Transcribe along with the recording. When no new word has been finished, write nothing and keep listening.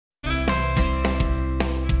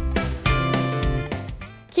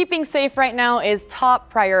Keeping safe right now is top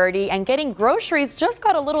priority, and getting groceries just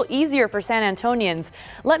got a little easier for San Antonians.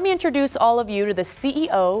 Let me introduce all of you to the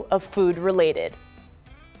CEO of Food Related.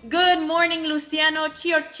 Good morning, Luciano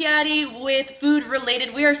Ciorciari with Food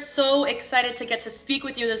Related. We are so excited to get to speak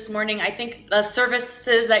with you this morning. I think the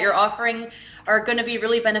services that you're offering are going to be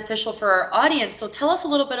really beneficial for our audience. So tell us a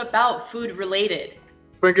little bit about Food Related.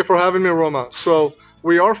 Thank you for having me, Roma. So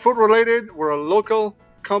we are Food Related. We're a local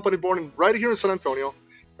company born right here in San Antonio,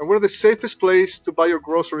 and we're the safest place to buy your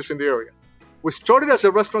groceries in the area. We started as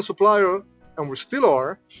a restaurant supplier, and we still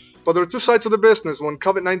are, but there are two sides of the business. When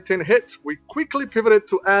COVID-19 hit, we quickly pivoted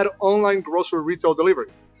to add online grocery retail delivery.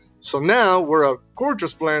 So now we're a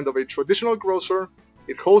gorgeous blend of a traditional grocer,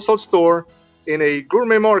 a wholesale store, in a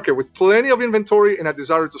gourmet market with plenty of inventory and a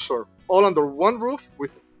desire to serve, all under one roof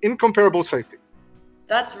with incomparable safety.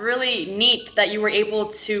 That's really neat that you were able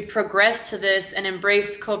to progress to this and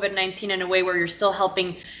embrace COVID-19 in a way where you're still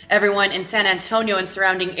helping everyone in San Antonio and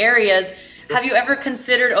surrounding areas. Have you ever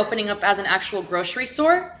considered opening up as an actual grocery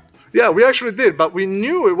store? Yeah, we actually did, but we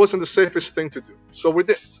knew it wasn't the safest thing to do, so we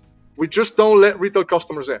didn't. We just don't let retail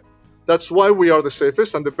customers in. That's why we are the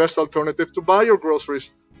safest and the best alternative to buy your groceries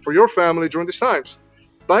for your family during these times.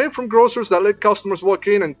 Buying from grocers that let customers walk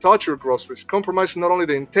in and touch your groceries compromises not only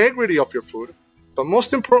the integrity of your food, but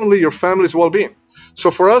most importantly, your family's well-being.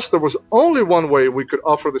 So for us, there was only one way we could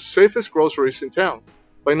offer the safest groceries in town,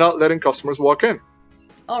 by not letting customers walk in.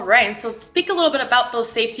 All right, and so speak a little bit about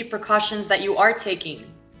those safety precautions that you are taking.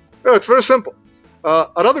 Yeah, it's very simple.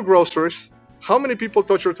 At other groceries, how many people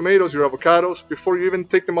touch your tomatoes, your avocados, before you even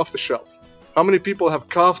take them off the shelf? How many people have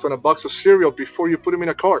coughed on a box of cereal before you put them in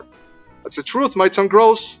a cart? That's the truth, might sound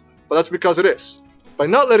gross, but that's because it is. By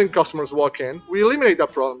not letting customers walk in, we eliminate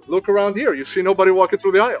that problem. Look around here, you see nobody walking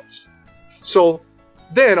through the aisles. So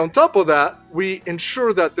then on top of that, we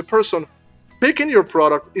ensure that the person picking your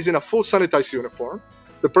product is in a full sanitized uniform.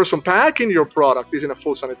 The person packing your product is in a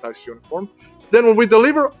full sanitized uniform. Then when we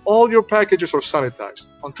deliver, all your packages are sanitized.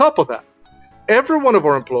 On top of that, every one of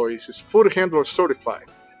our employees is food handler certified,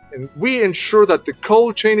 and we ensure that the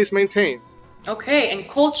cold chain is maintained. Okay, and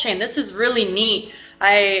cold chain, this is really neat.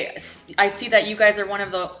 I see that you guys are one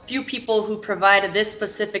of the few people who provide this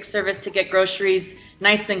specific service to get groceries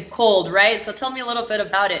nice and cold, right? So tell me a little bit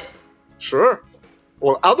about it. Sure.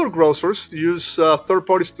 Well, other grocers use third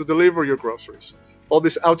parties to deliver your groceries. All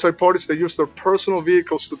these outside parties, they use their personal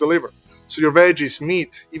vehicles to deliver. So your veggies,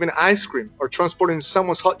 meat, even ice cream are transported in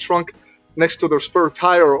someone's hot trunk next to their spare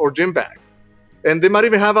tire or gym bag. And they might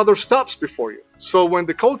even have other stops before you. So when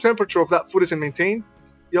the cold temperature of that food isn't maintained,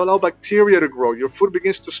 you allow bacteria to grow. Your food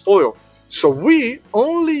begins to spoil. So we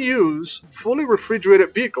only use fully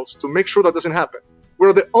refrigerated vehicles to make sure that doesn't happen.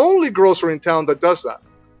 We're the only grocer in town that does that.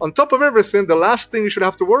 On top of everything, the last thing you should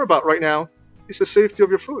have to worry about right now is the safety of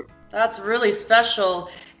your food. That's really special.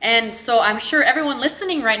 And so I'm sure everyone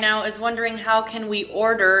listening right now is wondering, how can we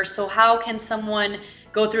order? So how can someone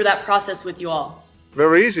go through that process with you all?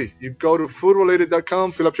 Very easy. You go to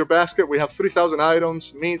foodrelated.com, fill up your basket. We have 3,000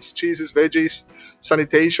 items, meats, cheeses, veggies,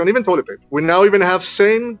 sanitation, even toilet paper. We now even have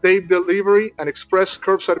same-day delivery and express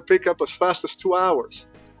curbside pickup as fast as 2 hours.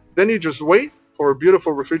 Then you just wait for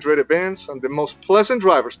beautiful refrigerated vans and the most pleasant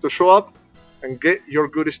drivers to show up and get your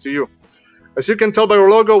goodies to you. As you can tell by our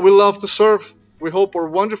logo, we love to serve. We hope our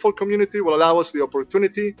wonderful community will allow us the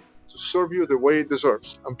opportunity to serve you the way it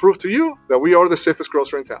deserves and prove to you that we are the safest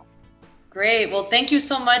grocer in town. Great. Well, thank you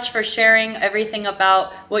so much for sharing everything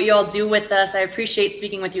about what you all do with us. I appreciate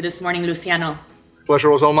speaking with you this morning, Luciano. Pleasure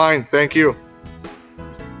was all mine. Thank you.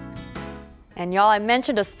 And y'all, I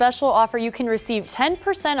mentioned a special offer. You can receive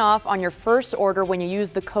 10% off on your first order when you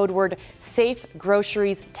use the code word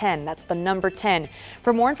SAFEGROCERIES10. That's the number 10.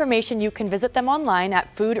 For more information, you can visit them online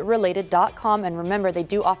at foodrelated.com. And remember, they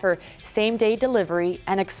do offer same-day delivery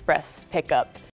and express pickup.